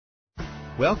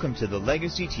Welcome to the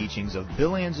legacy teachings of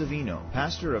Bill Anzavino,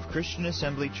 pastor of Christian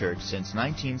Assembly Church since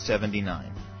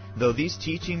 1979. Though these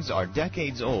teachings are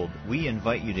decades old, we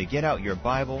invite you to get out your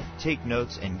Bible, take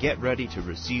notes, and get ready to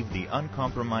receive the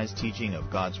uncompromised teaching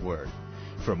of God's Word.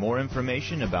 For more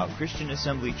information about Christian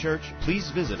Assembly Church,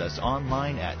 please visit us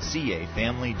online at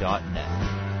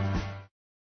cafamily.net.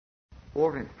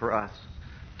 Important for us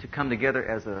to come together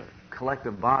as a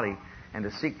collective body and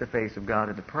to seek the face of God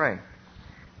and to pray.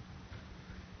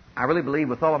 I really believe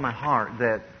with all of my heart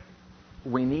that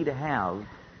we need to have,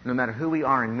 no matter who we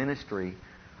are in ministry,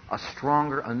 a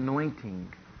stronger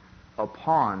anointing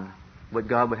upon what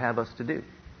God would have us to do.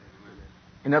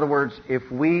 In other words, if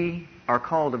we are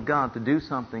called of God to do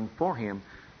something for Him,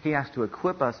 He has to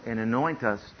equip us and anoint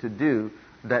us to do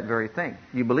that very thing.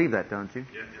 You believe that, don't you?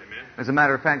 Yes, amen. As a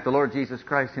matter of fact, the Lord Jesus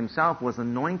Christ Himself was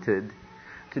anointed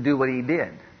to do what He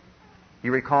did.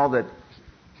 You recall that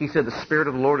He said, "The Spirit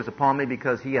of the Lord is upon me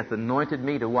because He hath anointed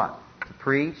me to what? To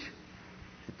preach,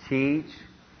 to teach,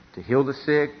 to heal the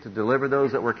sick, to deliver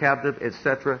those that were captive,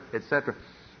 etc., etc."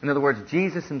 In other words,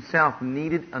 Jesus Himself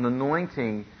needed an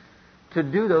anointing to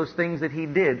do those things that He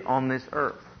did on this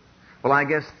earth. Well, I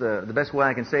guess the best way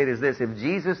I can say it is this. If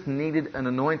Jesus needed an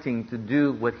anointing to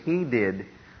do what He did,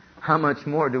 how much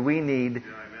more do we need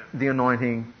the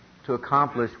anointing to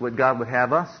accomplish what God would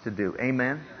have us to do?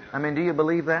 Amen? I mean, do you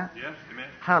believe that? Yes, amen.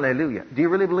 Hallelujah. Do you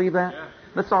really believe that? Yeah.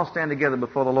 Let's all stand together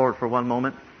before the Lord for one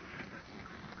moment.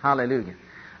 Hallelujah.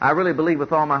 I really believe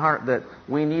with all my heart that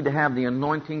we need to have the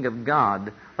anointing of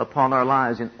God upon our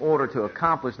lives in order to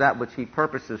accomplish that which He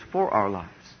purposes for our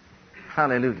lives.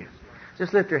 Hallelujah.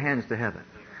 Just lift your hands to heaven.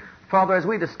 Father, as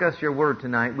we discuss your word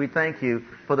tonight, we thank you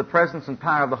for the presence and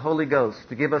power of the Holy Ghost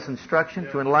to give us instruction,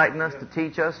 to enlighten us, to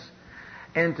teach us,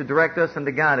 and to direct us and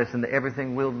to guide us into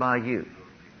everything willed by you.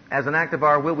 As an act of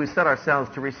our will, we set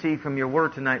ourselves to receive from your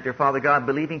word tonight, dear Father God,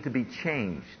 believing to be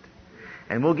changed.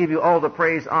 And we'll give you all the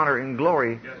praise, honor, and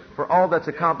glory for all that's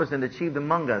accomplished and achieved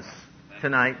among us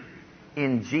tonight.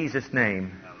 In Jesus'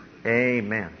 name,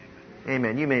 amen.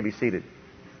 Amen. You may be seated.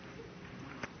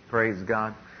 Praise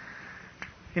God.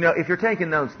 You know, if you're taking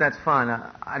notes, that's fine.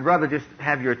 I'd rather just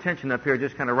have your attention up here,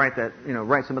 just kind of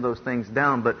write some of those things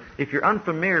down. But if you're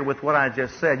unfamiliar with what I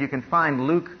just said, you can find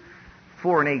Luke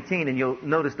 4:18, and you'll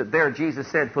notice that there Jesus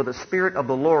said, "For the Spirit of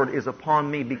the Lord is upon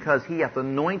me, because He hath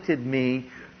anointed me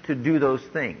to do those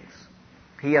things."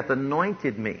 He hath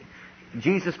anointed me.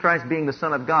 Jesus Christ, being the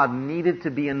Son of God, needed to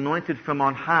be anointed from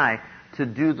on high to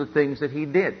do the things that He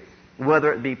did.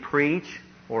 Whether it be preach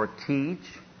or teach,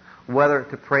 whether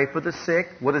to pray for the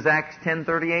sick. What does Acts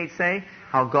 10:38 say?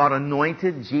 How God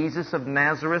anointed Jesus of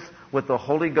Nazareth with the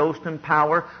Holy Ghost and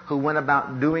power, who went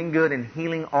about doing good and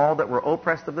healing all that were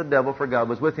oppressed of the devil, for God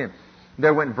was with Him.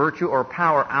 There went virtue or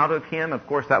power out of Him. Of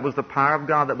course, that was the power of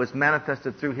God that was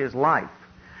manifested through His life.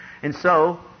 And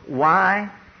so, why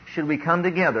should we come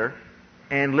together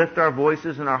and lift our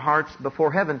voices and our hearts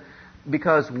before heaven?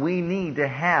 Because we need to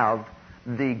have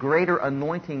the greater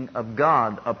anointing of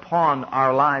God upon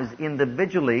our lives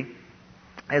individually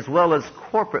as well as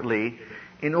corporately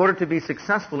in order to be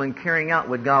successful in carrying out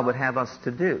what God would have us to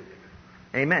do.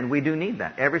 Amen. We do need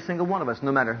that. Every single one of us,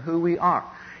 no matter who we are.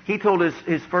 He told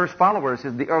His first followers,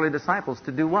 the early disciples,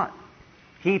 to do what?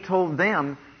 He told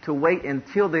them to wait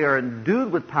until they are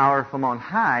endued with power from on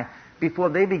high before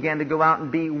they began to go out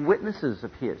and be witnesses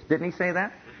of His. Didn't He say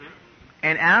that? Mm-hmm.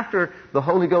 And after the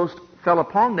Holy Ghost fell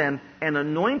upon them and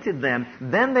anointed them,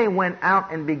 then they went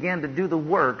out and began to do the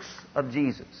works of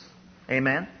Jesus.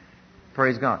 Amen?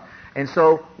 Praise God. And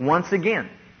so, once again,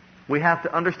 we have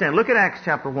to understand. Look at Acts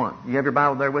chapter 1. You have your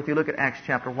Bible there with you? Look at Acts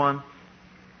chapter 1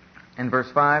 and verse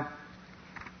 5.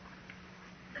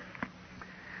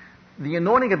 The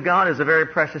anointing of God is a very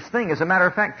precious thing. As a matter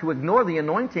of fact, to ignore the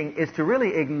anointing is to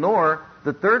really ignore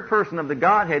the third person of the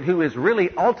Godhead, who is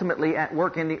really ultimately at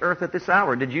work in the earth at this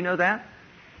hour. Did you know that?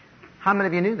 How many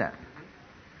of you knew that?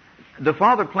 The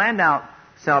Father planned out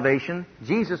salvation.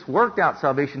 Jesus worked out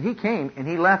salvation. He came and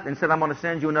He left and said, "I'm going to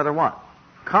send you another what?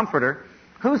 Comforter."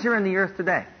 Who's here in the earth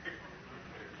today?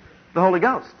 The Holy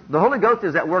Ghost. The Holy Ghost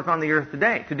is at work on the earth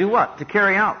today. To do what? To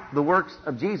carry out the works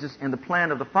of Jesus and the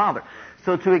plan of the Father.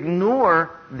 So to ignore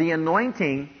the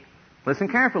anointing, listen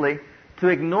carefully, to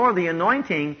ignore the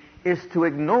anointing is to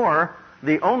ignore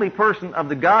the only person of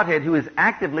the Godhead who is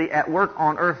actively at work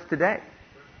on earth today.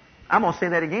 I'm going to say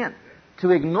that again.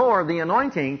 To ignore the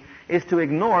anointing is to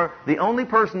ignore the only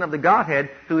person of the Godhead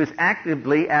who is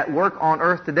actively at work on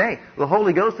earth today. The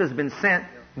Holy Ghost has been sent.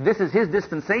 This is His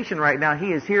dispensation right now.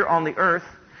 He is here on the earth,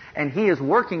 and He is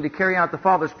working to carry out the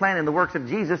Father's plan in the works of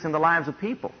Jesus in the lives of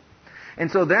people. And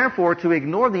so therefore, to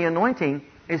ignore the anointing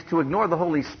is to ignore the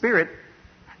Holy Spirit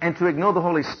And to ignore the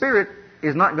Holy Spirit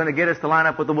is not going to get us to line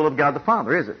up with the will of God the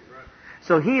Father, is it?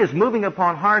 So He is moving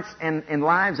upon hearts and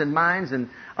lives and minds and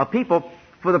of people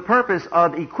for the purpose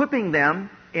of equipping them,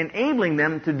 enabling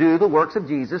them to do the works of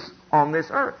Jesus on this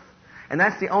earth. And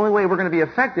that's the only way we're going to be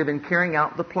effective in carrying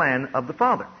out the plan of the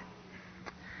Father.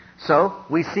 So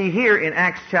we see here in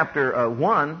Acts chapter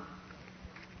 1,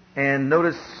 and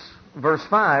notice verse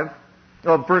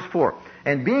 4.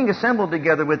 And being assembled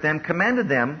together with them, commanded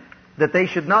them that they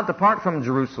should not depart from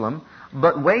Jerusalem,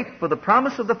 but wait for the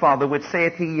promise of the Father, which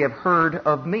saith he, ye have heard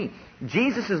of me.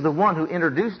 Jesus is the one who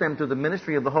introduced them to the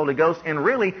ministry of the Holy Ghost. And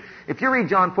really, if you read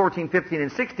John 14, 15,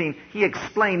 and 16, He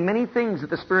explained many things that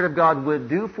the Spirit of God would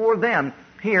do for them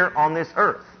here on this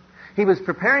earth. He was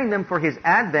preparing them for His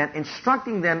advent,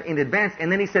 instructing them in advance.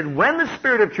 And then He said, when the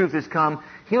Spirit of truth is come,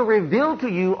 He'll reveal to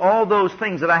you all those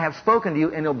things that I have spoken to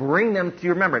you, and He'll bring them to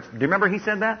your remembrance. Do you remember He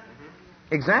said that?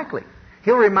 Mm-hmm. Exactly.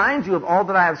 He'll remind you of all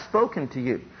that I have spoken to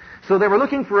you. So they were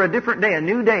looking for a different day, a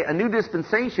new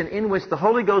dispensation in which the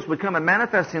Holy Ghost would come and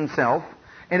manifest Himself,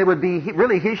 and it would be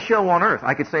really His show on earth.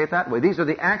 I could say it that way. These are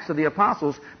the acts of the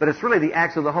apostles, but it's really the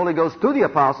acts of the Holy Ghost through the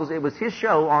apostles. It was His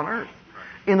show on earth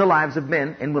in the lives of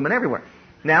men and women everywhere.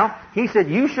 Now, He said,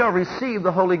 you shall receive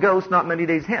the Holy Ghost not many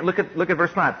days hence. Look at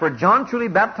verse 5. For John truly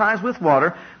baptized with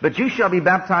water, but you shall be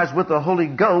baptized with the Holy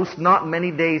Ghost not many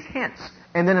days hence.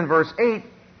 And then in verse 8,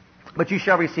 but you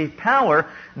shall receive power,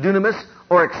 dunamis,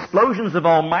 or explosions of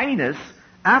almightiness.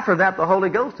 After that, the Holy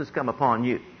Ghost has come upon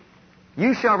you.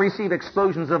 You shall receive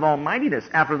explosions of almightiness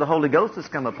after the Holy Ghost has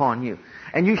come upon you.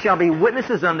 And you shall be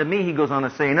witnesses unto me, He goes on to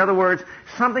say. In other words,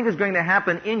 something is going to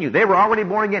happen in you. They were already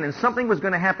born again, and something was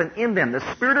going to happen in them.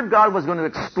 The Spirit of God was going to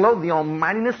explode the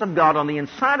almightiness of God on the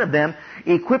inside of them,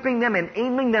 equipping them,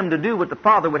 enabling them to do what the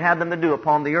Father would have them to do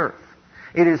upon the earth.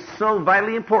 It is so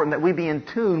vitally important that we be in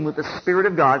tune with the Spirit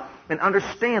of God and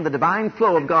understand the divine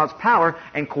flow of God's power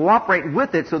and cooperate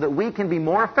with it so that we can be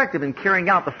more effective in carrying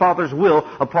out the Father's will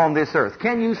upon this earth.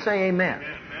 Can you say amen?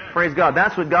 Amen. Praise God.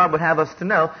 That's what God would have us to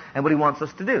know and what He wants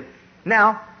us to do.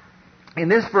 Now, in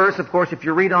this verse, of course, if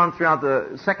you read on throughout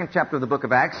the second chapter of the book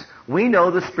of Acts, we know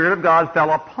the Spirit of God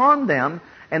fell upon them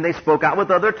and they spoke out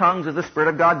with other tongues as the Spirit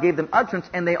of God gave them utterance,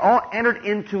 and they all entered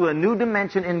into a new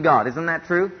dimension in God. Isn't that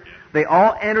true? They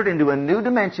all entered into a new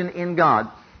dimension in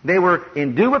God. They were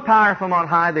endued with power from on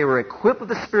high. They were equipped with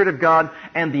the Spirit of God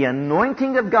and the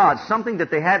anointing of God, something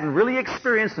that they hadn't really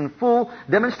experienced in full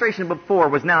demonstration before,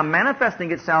 was now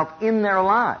manifesting itself in their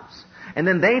lives. And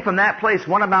then they, from that place,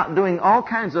 went about doing all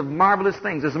kinds of marvelous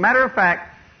things. As a matter of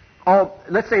fact,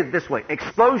 let's say it this way,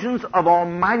 explosions of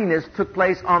almightiness took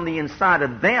place on the inside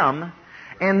of them,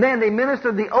 and then they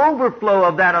ministered the overflow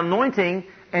of that anointing,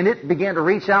 and it began to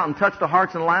reach out and touch the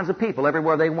hearts and lives of people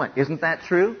everywhere they went. Isn't that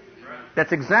true? Right.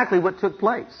 That's exactly what took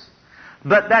place.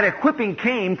 But that equipping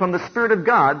came from the Spirit of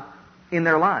God in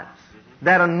their lives. Mm-hmm.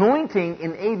 That anointing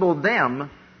enabled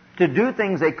them to do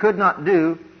things they could not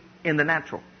do in the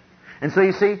natural. And so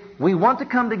you see, we want to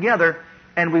come together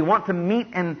and we want to meet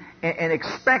and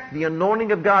expect the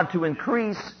anointing of God to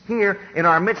increase here in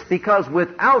our midst, because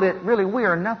without it, really, we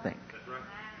are nothing.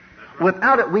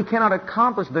 Without it, we cannot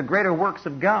accomplish the greater works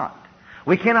of God.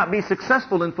 We cannot be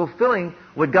successful in fulfilling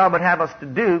what God would have us to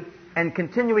do and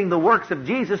continuing the works of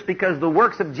Jesus, because the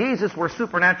works of Jesus were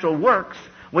supernatural works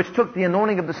which took the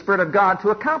anointing of the Spirit of God to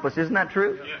accomplish. Isn't that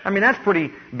true? Yeah. I mean, that's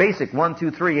pretty basic. 1,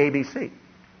 2, 3, ABC.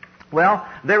 Well,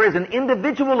 there is an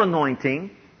individual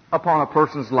anointing upon a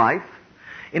person's life.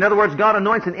 In other words, God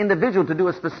anoints an individual to do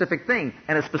a specific thing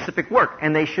and a specific work,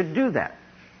 and they should do that.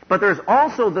 But there's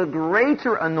also the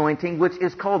greater anointing, which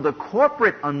is called the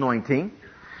corporate anointing,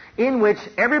 in which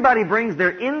everybody brings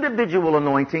their individual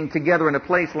anointing together in a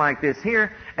place like this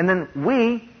here, and then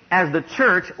we, as the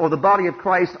church or the body of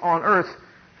Christ on earth,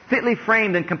 fitly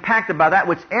framed and compacted by that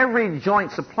which every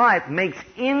joint supplieth, makes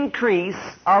increase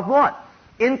of what?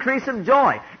 Increase of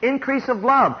joy, increase of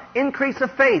love, increase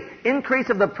of faith, increase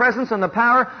of the presence and the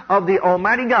power of the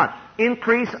Almighty God,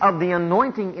 increase of the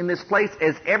anointing in this place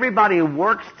as everybody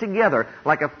works together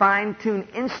like a fine-tuned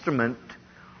instrument,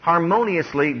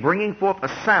 harmoniously bringing forth a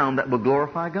sound that will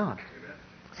glorify God. Amen.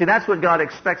 See, that's what God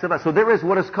expects of us. So there is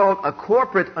what is called a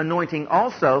corporate anointing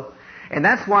also, and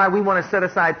that's why we want to set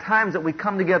aside times that we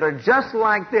come together just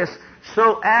like this,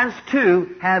 so as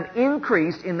to have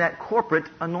increase in that corporate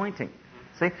anointing.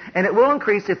 See? And it will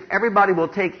increase if everybody will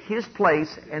take his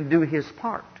place and do his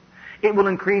part. It will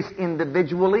increase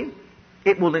individually.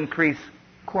 It will increase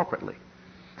corporately.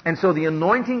 And so the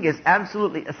anointing is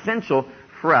absolutely essential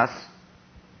for us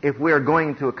if we are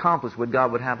going to accomplish what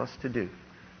God would have us to do.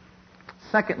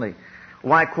 Secondly,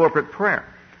 why corporate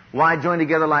prayer? Why join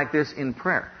together like this in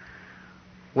prayer?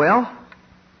 Well,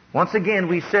 Once again,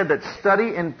 we said that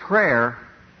study and prayer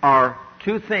are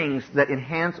two things that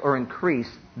enhance or increase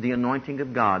the anointing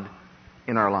of God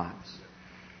in our lives.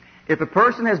 If a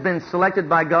person has been selected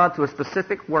by God to a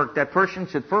specific work, that person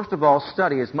should first of all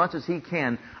study as much as he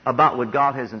can about what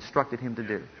God has instructed him to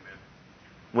do.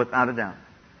 Without a doubt.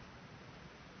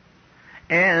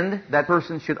 And that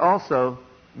person should also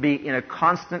be in a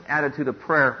constant attitude of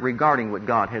prayer regarding what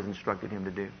God has instructed him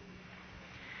to do.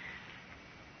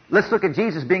 Let's look at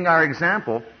Jesus being our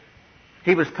example.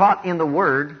 He was taught in the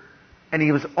Word, and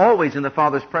he was always in the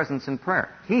Father's presence in prayer.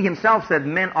 He himself said,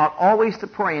 men ought always to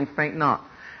pray and faint not.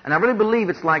 And I really believe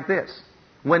it's like this.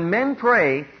 When men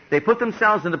pray, they put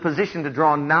themselves in a position to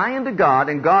draw nigh unto God,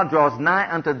 and God draws nigh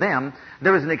unto them.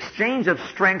 There is an exchange of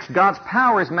strengths. God's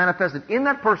power is manifested in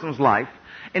that person's life,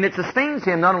 and it sustains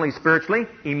him not only spiritually,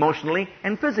 emotionally,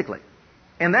 and physically.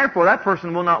 And therefore, that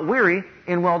person will not weary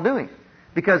in well-doing,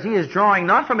 because he is drawing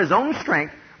not from his own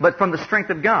strength, but from the strength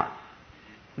of God,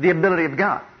 the ability of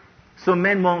God. So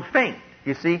men won't faint,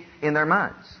 you see, in their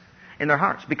minds, in their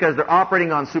hearts, because they're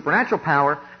operating on supernatural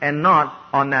power and not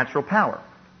on natural power.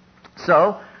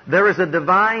 So, there is a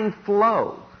divine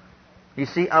flow, you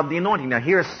see, of the anointing. Now,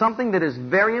 here's something that is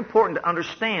very important to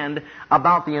understand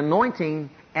about the anointing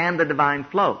and the divine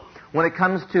flow. When it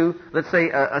comes to, let's say,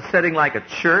 a setting like a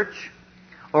church,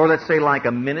 or let's say like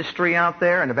a ministry out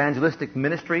there, an evangelistic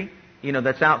ministry,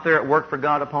 that's out there at work for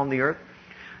God upon the earth,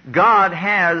 God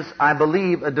has, I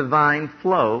believe, a divine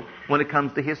flow when it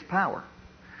comes to His power.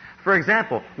 For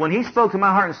example, when He spoke to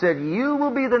my heart and said, you will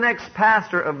be the next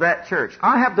pastor of that church,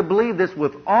 I have to believe this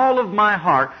with all of my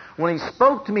heart. When He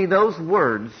spoke to me those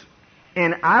words,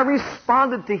 and I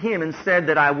responded to Him and said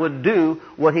that I would do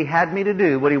what He had me to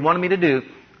do, what He wanted me to do,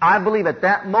 I believe at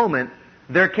that moment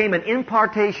there came an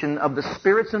impartation of the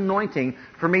Spirit's anointing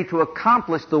for me to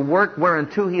accomplish the work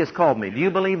whereunto He has called me. Do you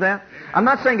believe that? I'm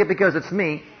not saying it because it's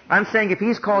me. I'm saying if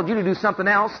He's called you to do something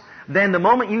else, then the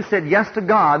moment you said yes to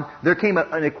God, there came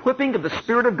an equipping of the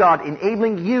Spirit of God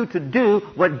enabling you to do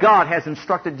what God has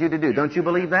instructed you to do. Don't you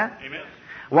believe that? Amen.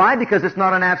 Why? Because it's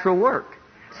not a natural work.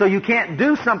 So you can't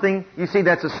do something, you see,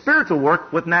 that's a spiritual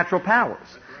work with natural powers.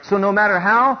 So no matter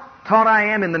how taught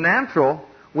I am in the natural,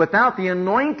 without the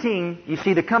anointing, you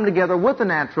see, to come together with the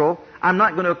natural, I'm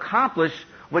not going to accomplish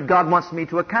what God wants me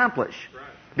to accomplish.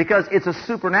 Because it's a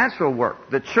supernatural work.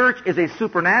 The church is a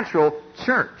supernatural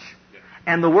church.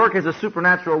 And the work is a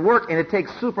supernatural work, and it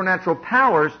takes supernatural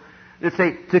powers, let's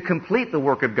say, to complete the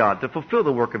work of God, to fulfill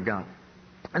the work of God.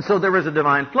 And so there is a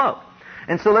divine flow.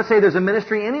 And so let's say there's a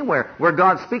ministry anywhere where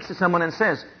God speaks to someone and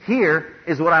says, here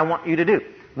is what I want you to do.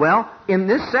 Well, in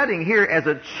this setting here as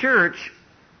a church,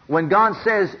 when God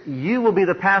says you will be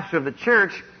the pastor of the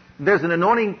church, there's an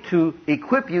anointing to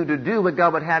equip you to do what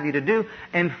God would have you to do.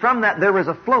 And from that there is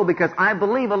a flow, because I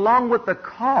believe along with the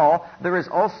call, there is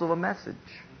also a message.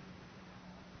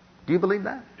 Do you believe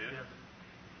that? Yes.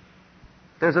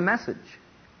 There's a message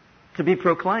to be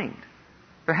proclaimed.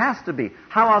 There has to be.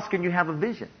 How else can you have a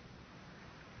vision?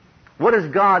 What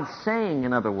is God saying,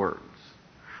 in other words?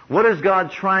 What is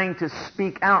God trying to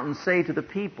speak out and say to the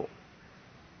people?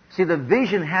 See, the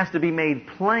vision has to be made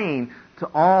plain to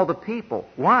all the people.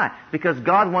 Why? Because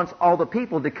God wants all the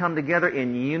people to come together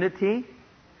in unity,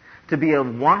 to be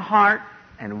of one heart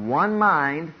and one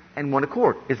mind and one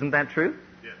accord. Isn't that true?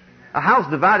 Yes. A house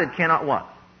divided cannot what?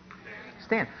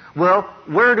 Stand. Well,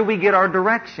 where do we get our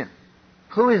direction?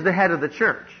 Who is the head of the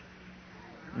church?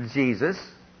 Jesus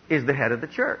is the head of the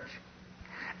church.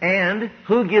 And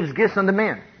who gives gifts unto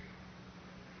men?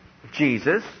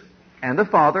 Jesus and the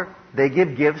Father. They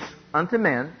give gifts unto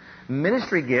men,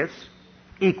 ministry gifts,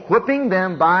 equipping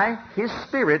them by His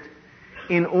Spirit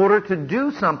in order to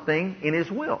do something in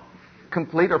His will,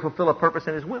 complete or fulfill a purpose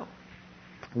in His will.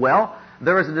 Well,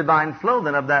 there is a divine flow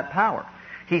then of that power.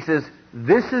 He says,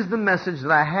 this is the message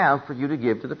that I have for you to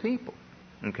give to the people.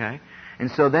 Okay? And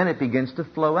so then it begins to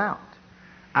flow out.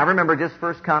 I remember just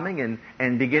first coming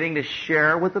and beginning to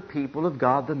share with the people of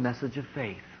God the message of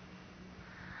faith.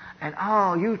 And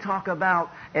you talk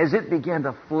about, as it began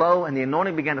to flow and the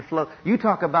anointing began to flow, you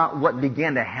talk about what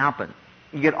began to happen.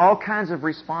 You get all kinds of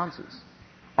responses.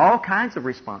 All kinds of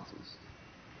responses.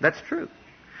 That's true.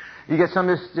 You get some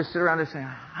just sit around and say,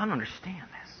 I don't understand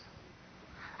this.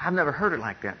 I've never heard it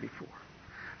like that before.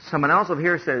 Someone else over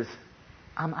here says,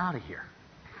 I'm out of here.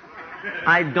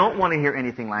 I don't want to hear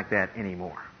anything like that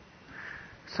anymore.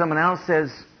 Someone else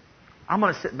says, I'm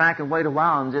going to sit back and wait a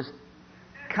while and just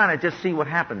see what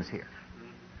happens here.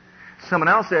 Someone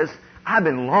else says, I've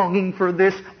been longing for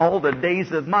this all the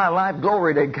days of my life.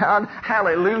 Glory to God.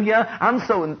 Hallelujah. I'm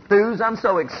so enthused. I'm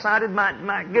so excited.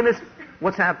 My goodness.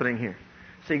 What's happening here?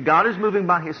 See, God is moving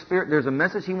by His Spirit. There's a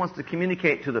message He wants to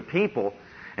communicate to the people.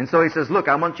 And so He says, look,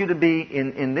 I want you to be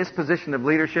in this position of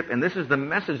leadership, and this is the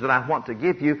message that I want to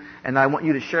give you, and I want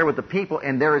you to share with the people.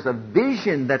 And there is a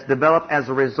vision that's developed as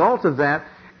a result of that.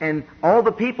 And all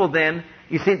the people then,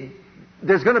 you see,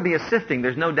 there's going to be a sifting.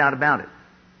 There's no doubt about it.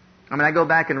 I mean, I go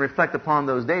back and reflect upon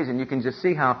those days, and you can just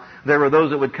see how there were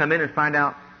those that would come in and find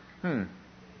out,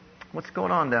 what's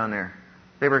going on down there?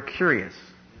 They were curious.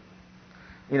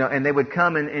 You know, and they would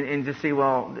come and just see,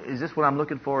 well, is this what I'm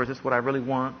looking for? Is this what I really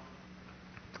want?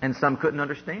 And some couldn't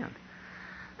understand.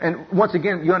 And once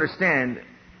again, you understand,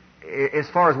 as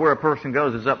far as where a person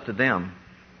goes is up to them.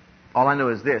 All I know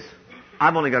is this: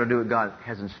 I've only got to do what God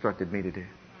has instructed me to do.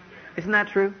 Isn't that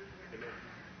true?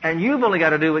 And you've only got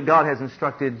to do what God has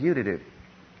instructed you to do.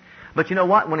 But you know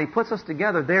what? When He puts us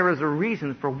together, there is a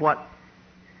reason for what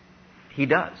He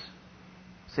does.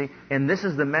 See? And this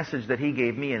is the message that He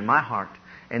gave me in my heart.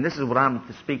 And this is what I'm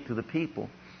to speak to the people.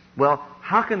 Well,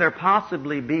 how can there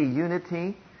possibly be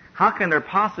unity? How can there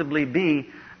possibly be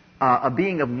a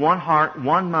being of one heart,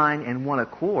 one mind, and one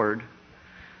accord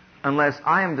unless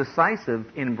I am decisive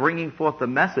in bringing forth the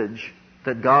message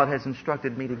that God has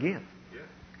instructed me to give?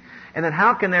 And then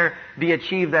how can there be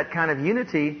achieved that kind of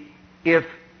unity if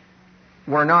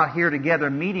we're not here together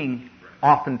meeting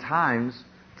oftentimes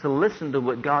to listen to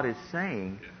what God is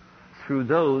saying through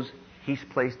those He's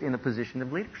placed in a position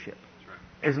of leadership?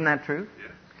 Isn't that true?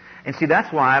 And see,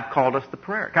 that's why I've called us to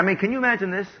prayer. I mean, can you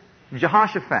imagine this?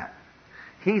 Jehoshaphat,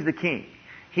 he's the king.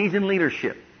 He's in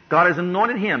leadership. God has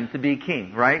anointed him to be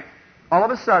king, right? All of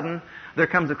a sudden, there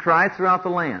comes a cry throughout the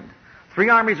land. 3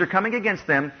 armies are coming against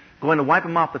them, going to wipe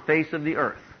them off the face of the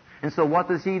earth. And so what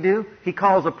does he do? He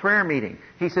calls a prayer meeting.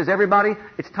 He says, everybody,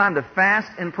 it's time to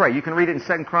fast and pray. You can read it in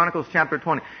 2 Chronicles chapter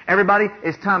 20. Everybody,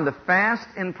 it's time to fast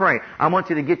and pray. I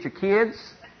want you to get your kids.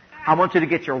 I want you to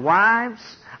get your wives.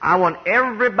 I want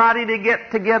everybody to get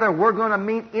together. We're going to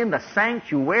meet in the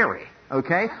sanctuary.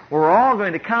 Okay? We're all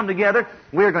going to come together.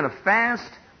 We're going to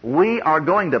fast. We are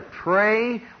going to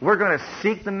pray. We're going to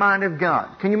seek the mind of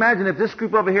God. Can you imagine if this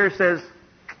group over here says,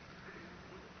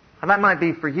 that might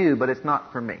be for you, but it's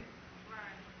not for me.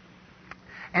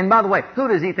 And by the way, who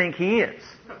does he think he is?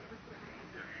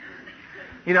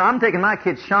 You know, I'm taking my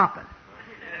kids shopping.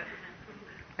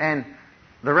 And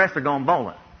the rest are going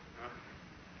bowling.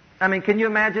 I mean, can you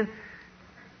imagine?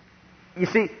 You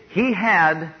see, he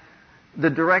had the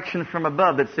direction from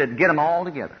above that said, get them all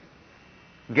together.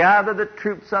 Gather the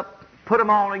troops up, put them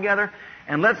all together,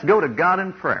 and let's go to God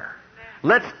in prayer.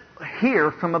 Let's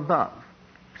hear from above.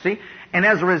 See? And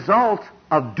as a result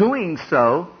of doing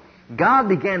so, God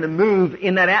began to move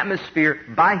in that atmosphere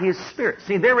by His Spirit.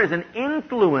 See, there is an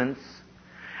influence.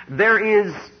 There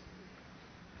is,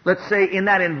 let's say, in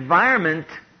that environment,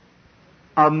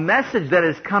 a message that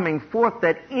is coming forth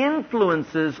that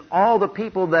influences all the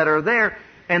people that are there,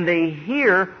 and they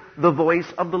hear the voice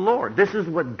of the Lord. This is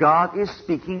what God is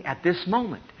speaking at this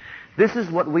moment. This is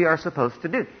what we are supposed to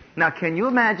do. Now, can you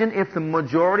imagine if the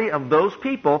majority of those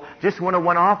people just went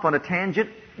off on a tangent,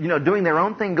 you know, doing their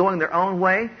own thing, going their own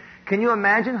way? Can you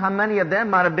imagine how many of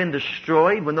them might have been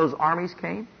destroyed when those armies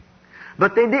came?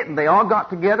 But they didn't. They all got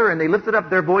together and they lifted up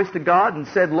their voice to God and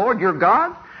said, Lord, you're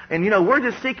God. And, you know, we're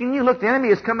just seeking you. Look, the enemy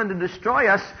is coming to destroy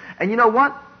us. And you know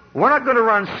what? We're not going to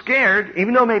run scared,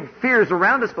 even though maybe fear is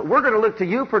around us, but we're going to look to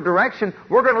you for direction.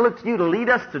 We're going to look to you to lead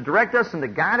us, to direct us, and to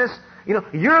guide us. You know,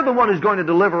 you're the one who's going to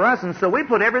deliver us, and so we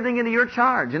put everything into your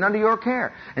charge and under your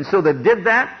care. And so they did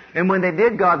that, and when they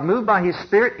did, God moved by His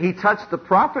Spirit. He touched the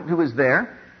prophet who was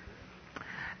there,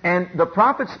 and the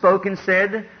prophet spoke and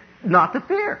said, not to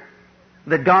fear,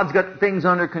 that God's got things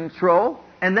under control.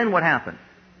 And then what happened?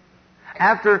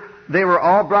 After they were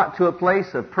all brought to a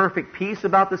place of perfect peace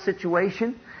about the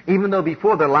situation, even though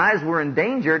before their lives were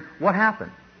endangered, what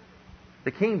happened?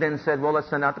 The king then said, well, let's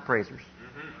send out the praisers.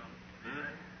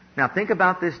 Now think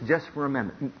about this just for a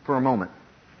moment.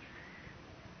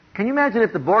 Can you imagine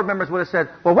if the board members would have said,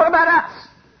 well, what about us?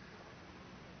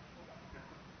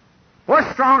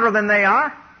 We're stronger than they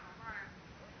are.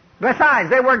 Besides,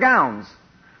 they wear gowns.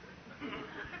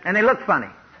 And they look funny.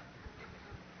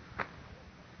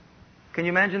 Can you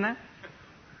imagine that?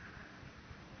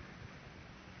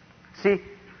 See,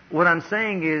 what I'm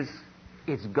saying is,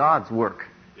 it's God's work.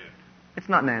 It's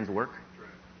not man's work.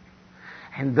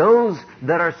 And those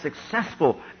that are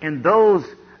successful and those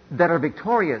that are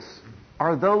victorious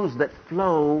are those that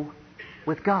flow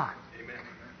with God.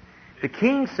 The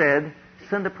king said,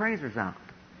 send the praisers out.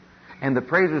 And the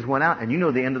praisers went out, and you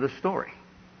know the end of the story.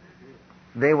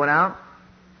 They went out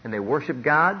and they worshiped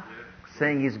God,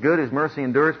 saying He's good, His mercy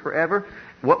endures forever.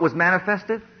 What was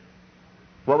manifested?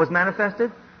 What was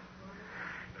manifested?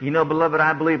 You know, beloved,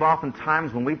 I believe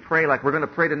oftentimes when we pray like we're going to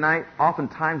pray tonight,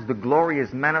 oftentimes the glory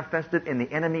is manifested and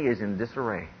the enemy is in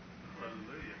disarray.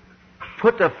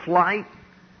 Put to flight,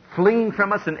 fleeing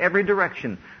from us in every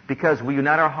direction, because we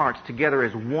unite our hearts together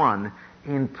as one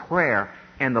in prayer,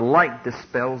 and the light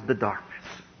dispels the darkness.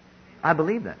 I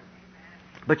believe that.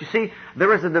 But you see,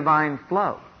 there is a divine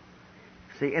flow.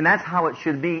 See, and that's how it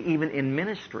should be even in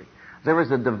ministry. There is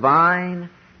a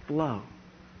divine flow.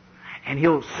 And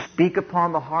He'll speak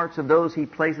upon the hearts of those He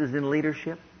places in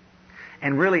leadership.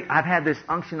 And really, I've had this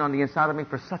unction on the inside of me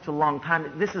for such a long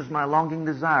time. This is my longing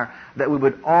desire, that we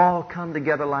would all come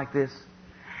together like this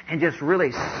and just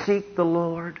really seek the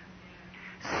Lord,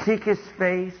 seek His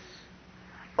face,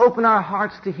 open our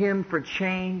hearts to Him for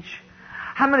change.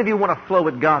 How many of you want to flow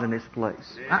with God in this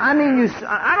place? I mean,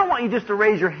 I don't want you just to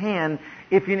raise your hand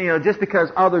if you know, just because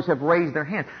others have raised their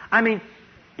hand. I mean,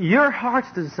 your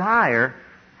heart's desire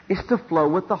is to flow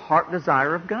with the heart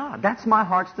desire of God. That's my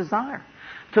heart's desire.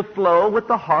 To flow with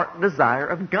the heart desire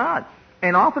of God.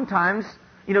 And oftentimes,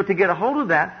 you know, to get a hold of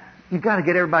that, you've got to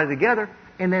get everybody together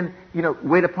and then, you know,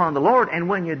 wait upon the Lord. And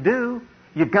when you do,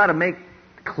 you've got to make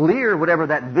clear whatever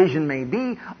that vision may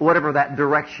be, whatever that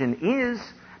direction is,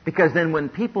 because then when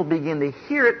people begin to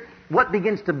hear it, what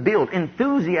begins to build?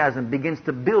 Enthusiasm begins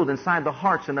to build inside the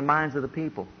hearts and the minds of the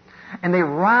people. And they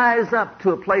rise up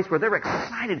to a place where they're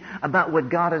excited about what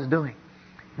God is doing.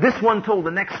 This one told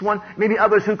the next one, maybe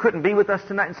others who couldn't be with us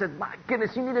tonight, and said, my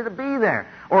goodness, you needed to be there.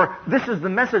 Or, this is the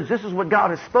message, this is what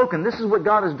God has spoken, this is what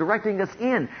God is directing us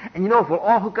in. And you know, if we'll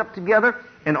all hook up together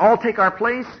and all take our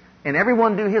place, and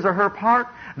everyone do his or her part,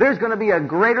 there's going to be a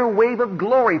greater wave of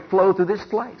glory flow through this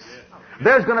place.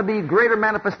 There's going to be greater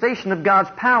manifestation of God's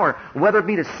power, whether it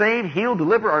be to save, heal,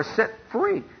 deliver, or set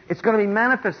free. It's going to be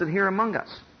manifested here among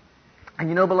us. And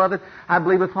you know, beloved, I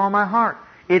believe with all my heart,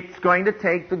 it's going to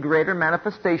take the greater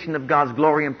manifestation of God's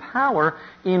glory and power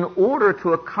in order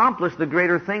to accomplish the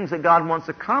greater things that God wants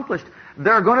accomplished.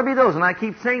 There are going to be those, and I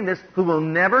keep saying this, who will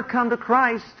never come to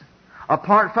Christ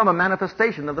apart from a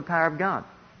manifestation of the power of God.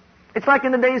 It's like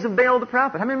in the days of Baal the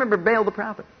prophet. How many remember Baal the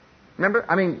prophet? Remember?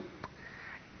 I mean,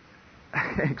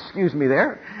 excuse me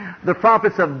there. The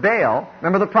prophets of Baal.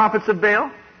 Remember the prophets of Baal?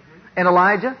 And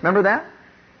Elijah? Remember that?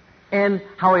 And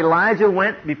how Elijah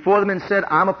went before them and said,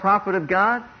 I'm a prophet of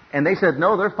God. And they said,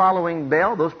 no, they're following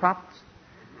Baal, those prophets.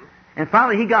 And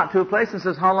finally he got to a place and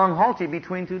says, how long halt ye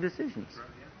between two decisions?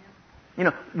 You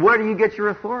know, where do you get your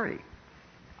authority?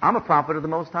 I'm a prophet of the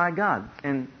Most High God.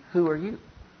 And who are you?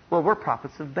 Well, we're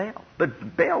prophets of Baal.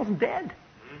 But Baal's dead.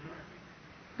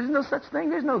 There's no such thing.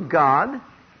 There's no God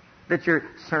that you're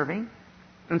serving.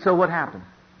 And so what happened?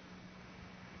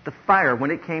 The fire, when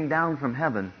it came down from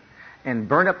heaven and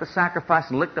burned up the sacrifice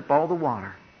and licked up all the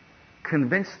water,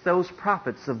 convinced those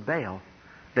prophets of Baal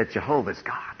that Jehovah's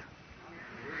God.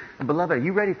 And beloved, are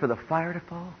you ready for the fire to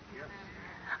fall?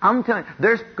 I'm telling you,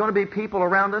 there's going to be people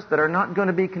around us that are not going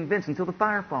to be convinced until the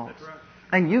fire falls.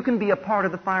 And you can be a part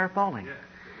of the fire falling.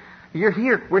 You're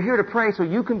here. We're here to pray so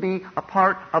you can be a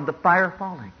part of the fire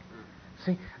falling.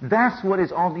 See, that's what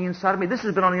is on the inside of me. This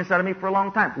has been on the inside of me for a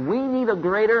long time. We need a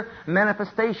greater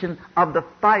manifestation of the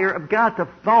fire of God to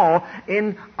fall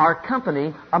in our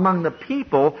company among the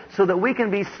people so that we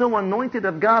can be so anointed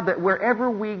of God that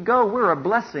wherever we go, we're a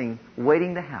blessing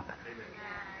waiting to happen.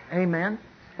 Amen.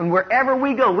 And wherever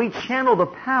we go, we channel the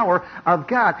power of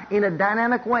God in a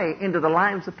dynamic way into the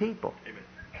lives of people. Amen.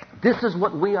 This is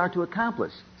what we are to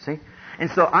accomplish. See? And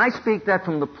so I speak that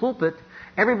from the pulpit.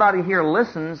 Everybody here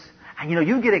listens. And you know,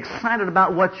 you get excited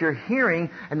about what you're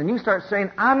hearing, and then you start saying,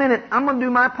 I'm in it. I'm going to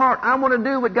do my part. I want to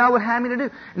do what God would have me to do.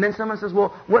 And then someone says,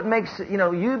 well, what makes,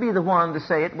 you be the one to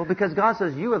say it? Well, because God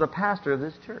says you are the pastor of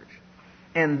this church.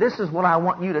 And this is what I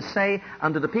want you to say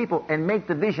unto the people and make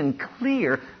the vision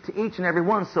clear to each and every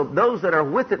one so those that are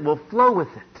with it will flow with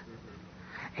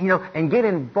it. And get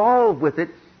involved with it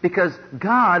because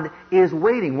God is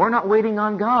waiting. We're not waiting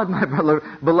on God, my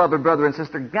beloved brother and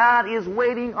sister. God is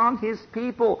waiting on His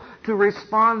people to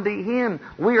respond to Him.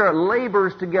 We are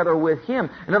laborers together with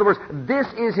Him. In other words, this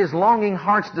is His longing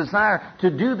heart's desire to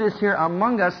do this here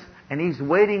among us. And He's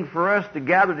waiting for us to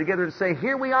gather together and say,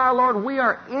 here we are, Lord, we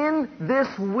are in this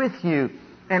with you.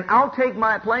 And I'll take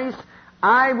my place.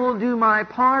 I will do my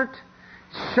part.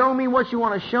 Show me what you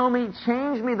want to show me.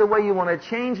 Change me the way you want to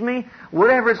change me.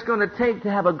 Whatever it's going to take to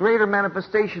have a greater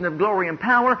manifestation of glory and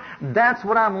power, that's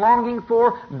what I'm longing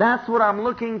for. That's what I'm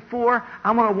looking for.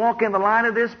 I'm going to walk in the line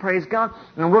of this, praise God,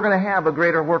 and we're going to have a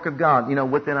greater work of God,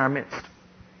 within our midst.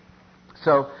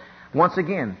 So, once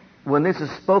again, when this is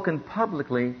spoken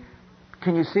publicly,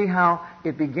 can you see how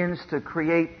it begins to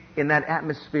create in that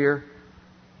atmosphere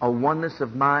a oneness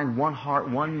of mind, one heart,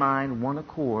 one mind, one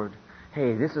accord.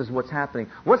 Hey, this is what's happening.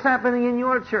 What's happening in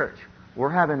your church? We're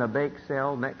having a bake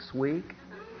sale next week.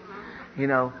 You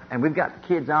know, and we've got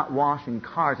kids out washing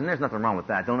cars, and there's nothing wrong with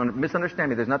that. Don't misunderstand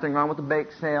me. There's nothing wrong with the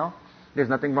bake sale. There's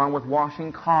nothing wrong with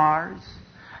washing cars.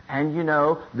 And, you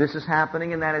know, this is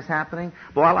happening and that is happening.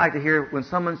 Boy, I like to hear when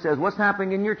someone says, what's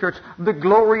happening in your church? The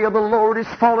glory of the Lord is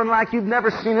falling like you've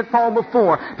never seen it fall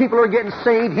before. People are getting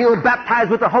saved, healed, baptized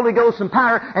with the Holy Ghost and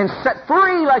power, and set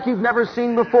free like you've never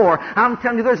seen before. I'm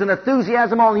telling you, there's an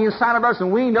enthusiasm on the inside of us,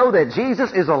 and we know that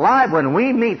Jesus is alive when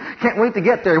we meet. Can't wait to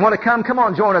get there. You want to come? Come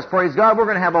on, join us, praise God. We're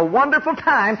going to have a wonderful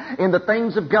time in the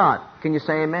things of God. Can you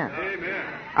say amen?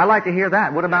 Amen. I like to hear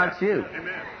that. What about you?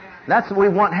 Amen. That's what we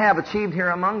want to have achieved here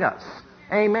among us.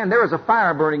 Amen. There is a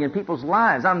fire burning in people's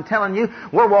lives. I'm telling you,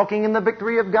 we're walking in the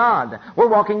victory of God. We're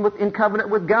walking in covenant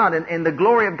with God. And the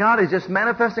glory of God is just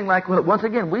manifesting like, once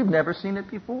again, we've never seen it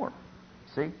before.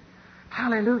 See?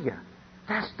 Hallelujah.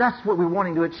 That's what we're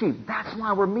wanting to achieve. That's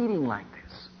why we're meeting like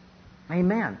this.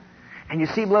 Amen. And you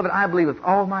see, beloved, I believe with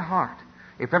all my heart,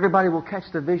 if everybody will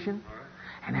catch the vision,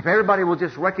 and if everybody will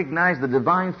just recognize the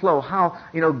divine flow, how,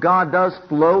 you know, God does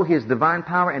flow His divine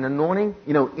power and anointing,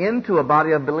 you know, into a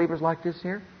body of believers like this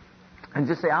here, and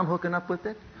just say, I'm hooking up with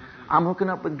it. I'm hooking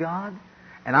up with God,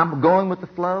 and I'm going with the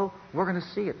flow. We're going to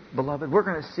see it, beloved. We're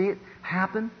going to see it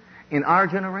happen in our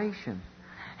generation.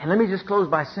 And let me just close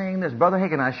by saying this. Brother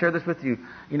Hagin, I shared this with you,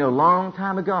 you know, a long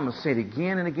time ago. I'm going to say it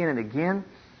again and again and again.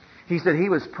 He said he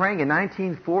was praying in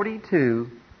 1942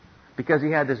 because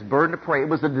he had this burden to pray. It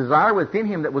was the desire within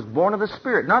him that was born of the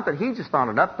Spirit. Not that he just thought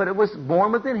it up, but it was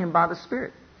born within him by the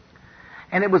Spirit.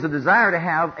 And it was a desire to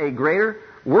have a greater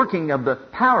working of the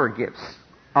power gifts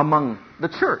among the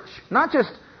church. Not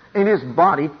just in his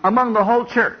body, among the whole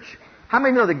church. How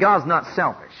many know that God's not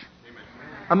selfish?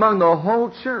 Amen. Among the whole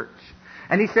church.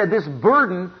 And he said, this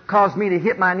burden caused me to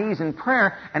hit my knees in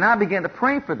prayer, and I began to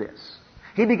pray for this.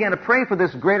 He began to pray for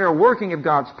this greater working of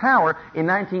God's power in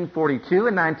 1942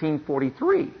 and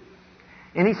 1943.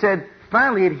 And he said,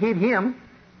 finally it hit him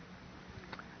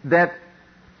that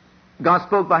God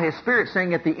spoke by His Spirit,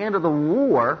 saying at the end of the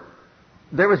war,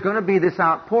 there was going to be this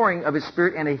outpouring of His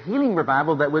Spirit and a healing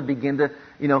revival that would begin to,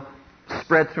 you know,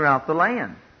 spread throughout the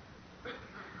land.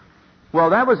 Well,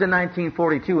 that was in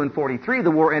 1942 and 43.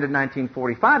 The war ended in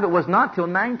 1945. It was not till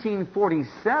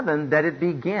 1947 that it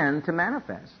began to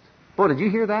manifest. Boy, did you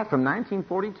hear that? From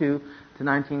 1942 to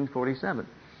 1947.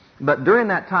 But during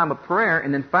that time of prayer,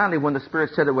 and then finally when the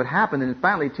Spirit said it would happen, and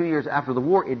finally 2 years after the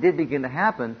war, it did begin to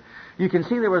happen, you can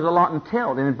see there was a lot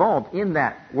entailed and involved in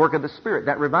that work of the Spirit,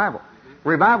 that revival.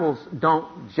 Revivals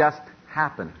don't just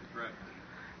happen. Right.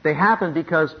 They happen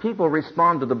because people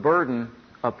respond to the burden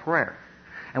of prayer.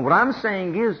 And what I'm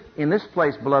saying is, in this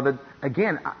place, beloved,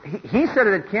 again, he said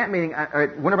it at camp meeting,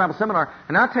 at Winter Bible Seminar,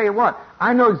 and I'll tell you what,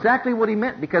 I know exactly what he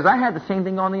meant because I had the same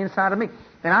thing on the inside of me.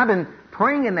 And I've been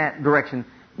praying in that direction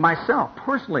myself,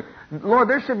 personally. Lord,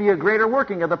 there should be a greater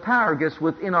working of the power gifts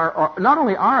within our not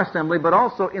only our assembly, but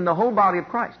also in the whole body of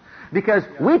Christ. Because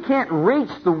we can't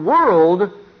reach the world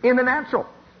in the natural.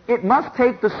 It must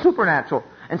take the supernatural.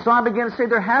 And so I began to say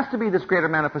there has to be this greater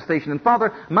manifestation. And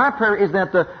Father, my prayer is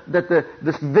that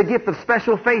the gift of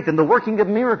special faith and the working of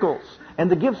miracles and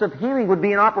the gifts of healing would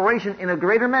be in operation in a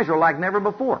greater measure like never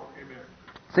before. Amen.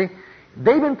 See,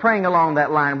 they've been praying along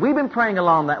that line. We've been praying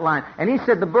along that line. And he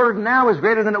said the burden now is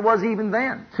greater than it was even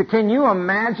then. So can you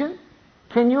imagine?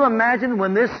 Can you imagine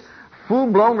when this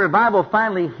full-blown revival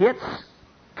finally hits?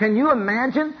 Can you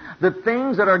imagine the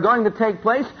things that are going to take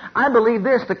place? I believe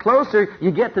this, the closer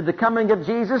you get to the coming of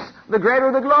Jesus, the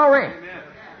greater the glory. Amen.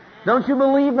 Don't you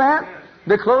believe that?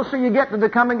 The closer you get to the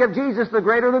coming of Jesus, the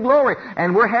greater the glory.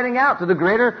 And we're heading out to the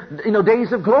greater,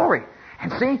 days of glory.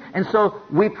 And see, and so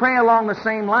we pray along the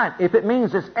same line. If it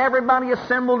means it's everybody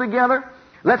assembled together,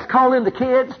 let's call in the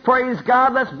kids, praise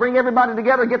God, let's bring everybody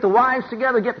together, get the wives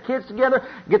together, get the kids together,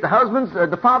 get the husbands,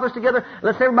 the fathers together,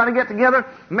 let's everybody get together.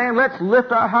 Man, let's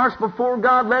lift our hearts before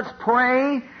God, let's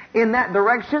pray in that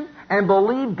direction and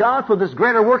believe God for this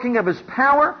greater working of His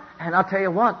power. And I'll tell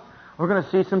you what, we're going to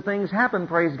see some things happen,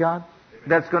 praise God,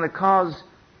 that's going to cause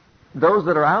those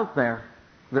that are out there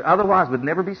that otherwise would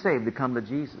never be saved to come to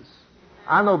Jesus.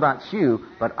 I don't know about you,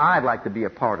 but I'd like to be a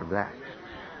part of that.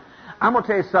 I'm going to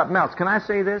tell you something else. Can I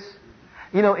say this?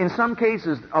 In some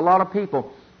cases, a lot of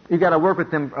people, you've got to work with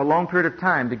them a long period of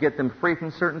time to get them free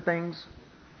from certain things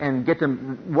and get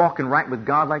them walking right with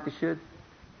God like they should.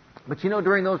 But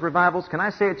during those revivals, can I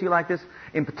say it to you like this?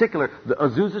 In particular, the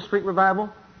Azusa Street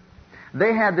revival,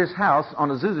 they had this house on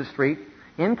Azusa Street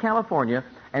in California,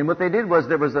 and what they did was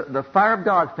there was the fire of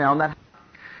God fell on that.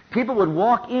 People would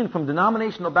walk in from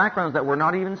denominational backgrounds that were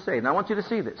not even saved. Now I want you to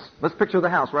see this. Let's picture the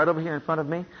house right over here in front of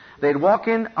me. They'd walk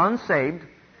in unsaved,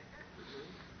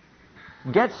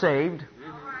 get saved,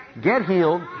 get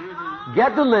healed,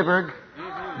 get delivered,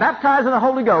 baptized in the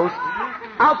Holy Ghost,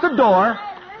 out the door,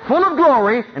 full of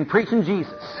glory, and preaching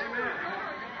Jesus.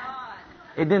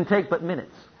 It didn't take but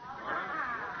minutes.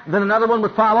 Then another one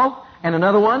would follow, and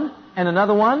another one, and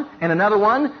another one, and another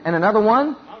one, and another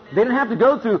one. They didn't have to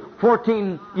go through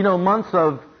 14, months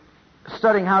of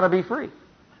studying how to be free.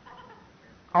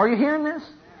 Are you hearing this?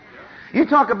 You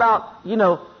talk about,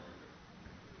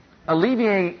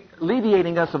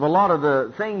 alleviating us of a lot of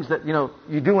the things that,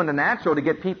 you do in the natural to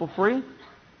get people free.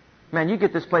 Man, you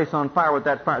get this place on fire with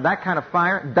that fire. That kind of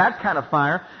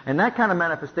fire, and that kind of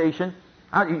manifestation.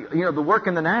 The work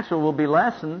in the natural will be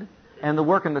lessened, and the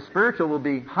work in the spiritual will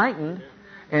be heightened.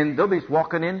 And they'll be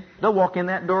walking in. They'll walk in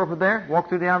that door over there, walk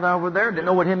through the aisle over there. Didn't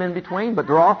know what him in between, but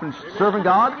they're off and serving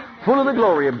God, full of the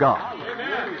glory of God.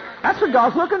 That's what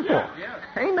God's looking for.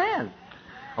 Amen.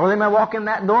 Or they may walk in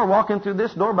that door, walk in through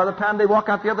this door. By the time they walk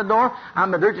out the other door,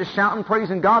 they're just shouting,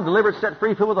 praising God, delivered, set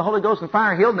free, filled with the Holy Ghost and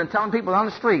fire, healed, and then telling people on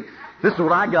the street, this is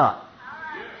what I got.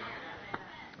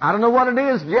 I don't know what it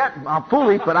is yet,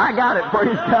 fully, but I got it.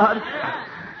 Praise God.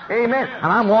 Amen.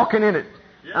 And I'm walking in it.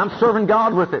 I'm serving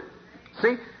God with it.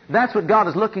 See, that's what God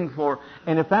is looking for.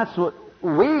 And if that's what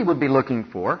we would be looking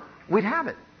for, we'd have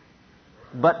it.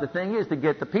 But the thing is to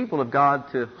get the people of God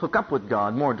to hook up with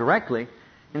God more directly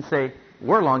and say,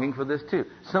 we're longing for this too.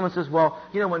 Someone says, well,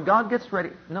 when God gets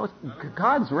ready. No,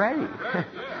 God's ready.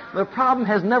 The problem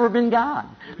has never been God.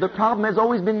 The problem has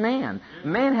always been man.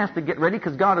 Man has to get ready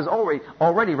because God is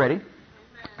already ready.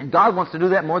 And God wants to do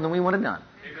that more than we want it done.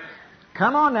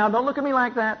 Come on now, don't look at me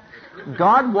like that.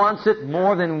 God wants it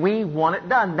more than we want it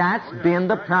done. That's been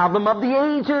the problem of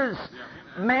the ages.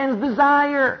 Man's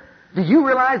desire. Do you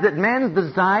realize that man's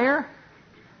desire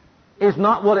is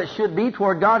not what it should be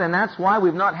toward God, and that's why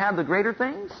we've not had the greater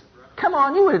things? Come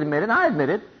on, you would admit it. I admit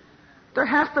it. There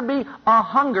has to be a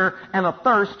hunger and a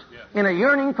thirst and a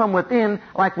yearning from within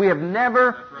like we have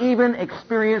never even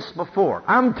experienced before.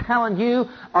 I'm telling you,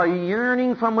 a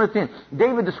yearning from within.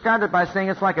 David described it by saying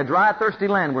it's like a dry, thirsty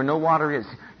land where no water is.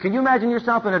 Can you imagine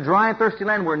yourself in a dry and thirsty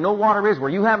land where no water is,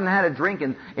 where you haven't had a drink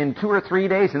in 2 or 3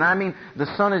 days, and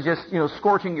the sun is just,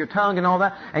 scorching your tongue and all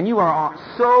that, and you are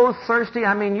so thirsty.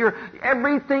 You're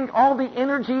everything, all the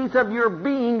energies of your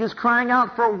being is crying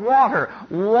out for water.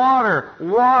 Water,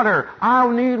 water. I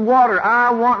need water. I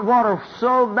want water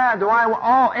so bad.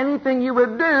 Anything you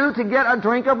would do to get a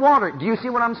drink of water. Do you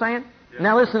see what I'm saying? Yeah.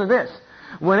 Now listen to this.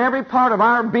 When every part of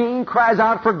our being cries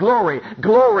out for glory,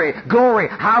 glory, glory,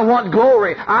 I want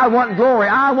glory, I want glory,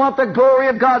 I want the glory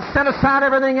of God. Set aside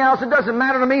everything else. It doesn't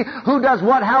matter to me who does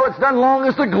what, how it's done, long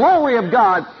as the glory of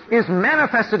God is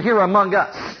manifested here among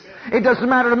us. It doesn't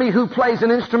matter to me who plays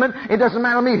an instrument. It doesn't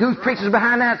matter to me who preaches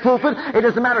behind that pulpit. It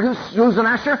doesn't matter who's an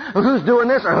usher, or who's doing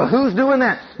this, or who's doing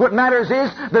that. What matters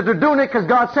is that they're doing it because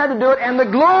God said to do it, and the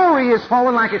glory is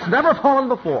falling like it's never fallen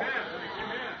before.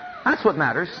 That's what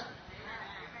matters.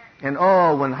 And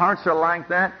when hearts are like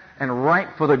that and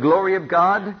ripe for the glory of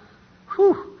God,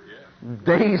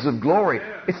 days of glory.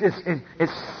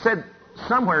 It's said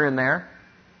somewhere in there,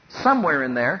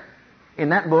 in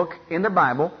that book, in the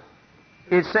Bible,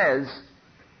 it says,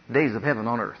 days of heaven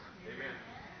on earth.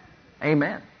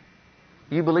 Amen.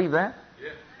 You believe that?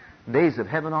 Days of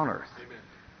heaven on earth.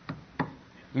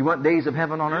 You want days of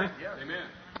heaven on earth?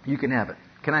 You can have it.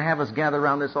 Can I have us gather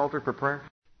around this altar for prayer?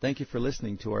 Thank you for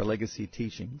listening to our legacy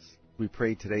teachings. We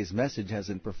pray today's message has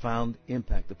a profound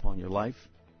impact upon your life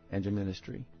and your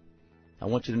ministry. I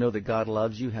want you to know that God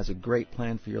loves you, has a great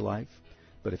plan for your life.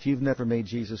 But if you've never made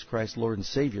Jesus Christ Lord and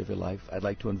Savior of your life, I'd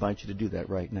like to invite you to do that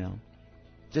right now.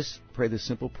 Just pray this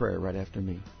simple prayer right after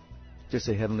me. Just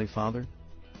say, Heavenly Father,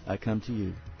 I come to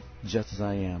you just as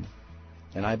I am.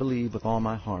 And I believe with all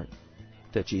my heart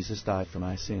that Jesus died for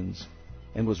my sins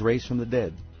and was raised from the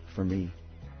dead for me.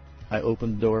 I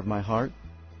open the door of my heart.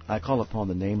 I call upon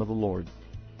the name of the Lord.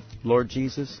 Lord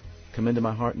Jesus, come into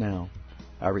my heart now.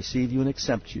 I receive you and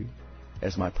accept you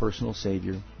as my personal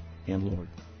Savior and Lord.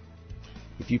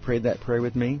 If you prayed that prayer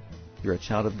with me, you're a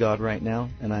child of God right now,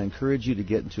 and I encourage you to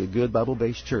get into a good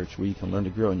Bible-based church where you can learn to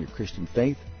grow in your Christian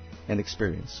faith and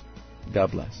experience.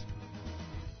 God bless.